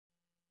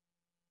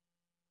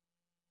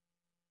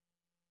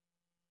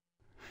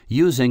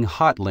Using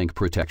hotlink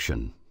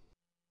protection.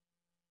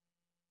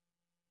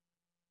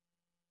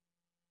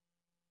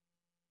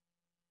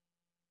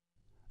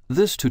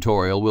 This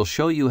tutorial will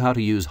show you how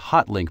to use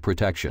hotlink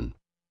protection.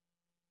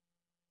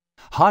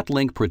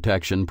 Hotlink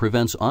protection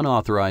prevents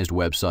unauthorized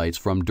websites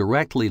from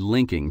directly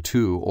linking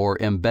to or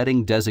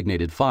embedding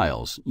designated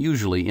files,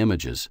 usually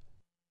images.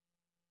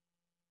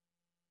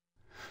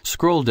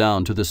 Scroll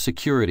down to the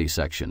Security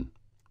section.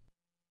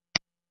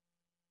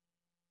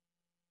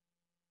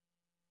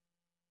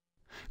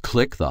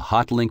 Click the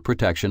Hotlink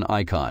Protection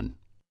icon.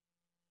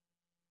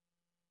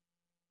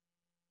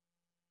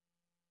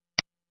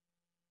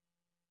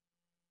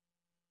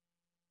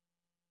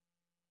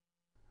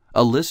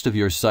 A list of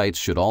your sites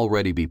should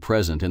already be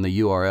present in the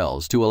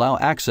URLs to allow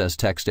access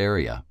text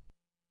area.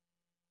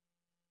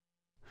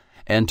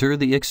 Enter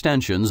the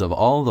extensions of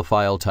all the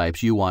file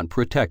types you want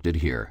protected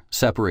here,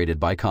 separated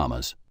by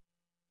commas.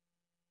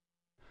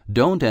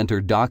 Don't enter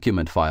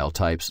document file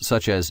types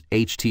such as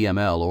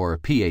HTML or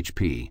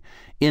PHP.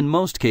 In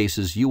most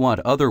cases, you want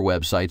other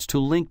websites to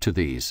link to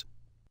these.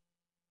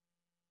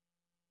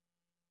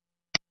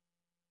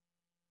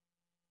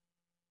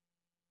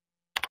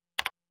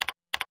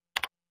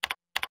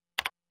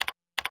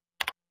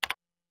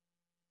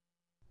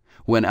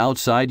 When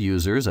outside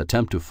users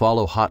attempt to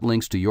follow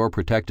hotlinks to your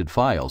protected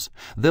files,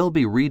 they'll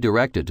be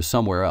redirected to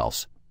somewhere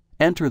else.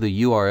 Enter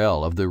the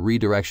URL of the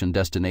redirection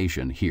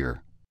destination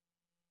here.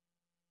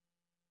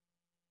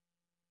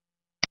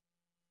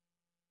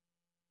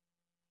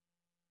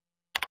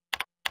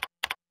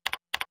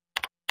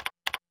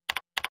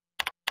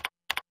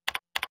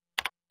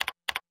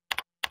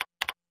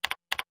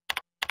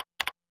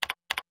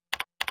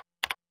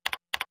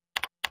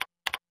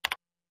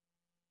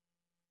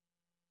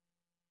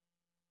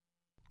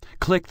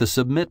 Click the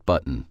Submit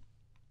button.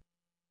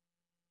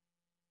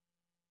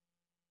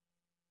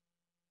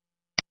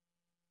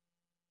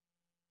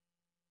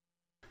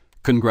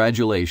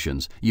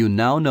 Congratulations! You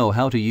now know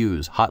how to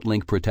use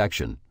hotlink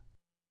protection.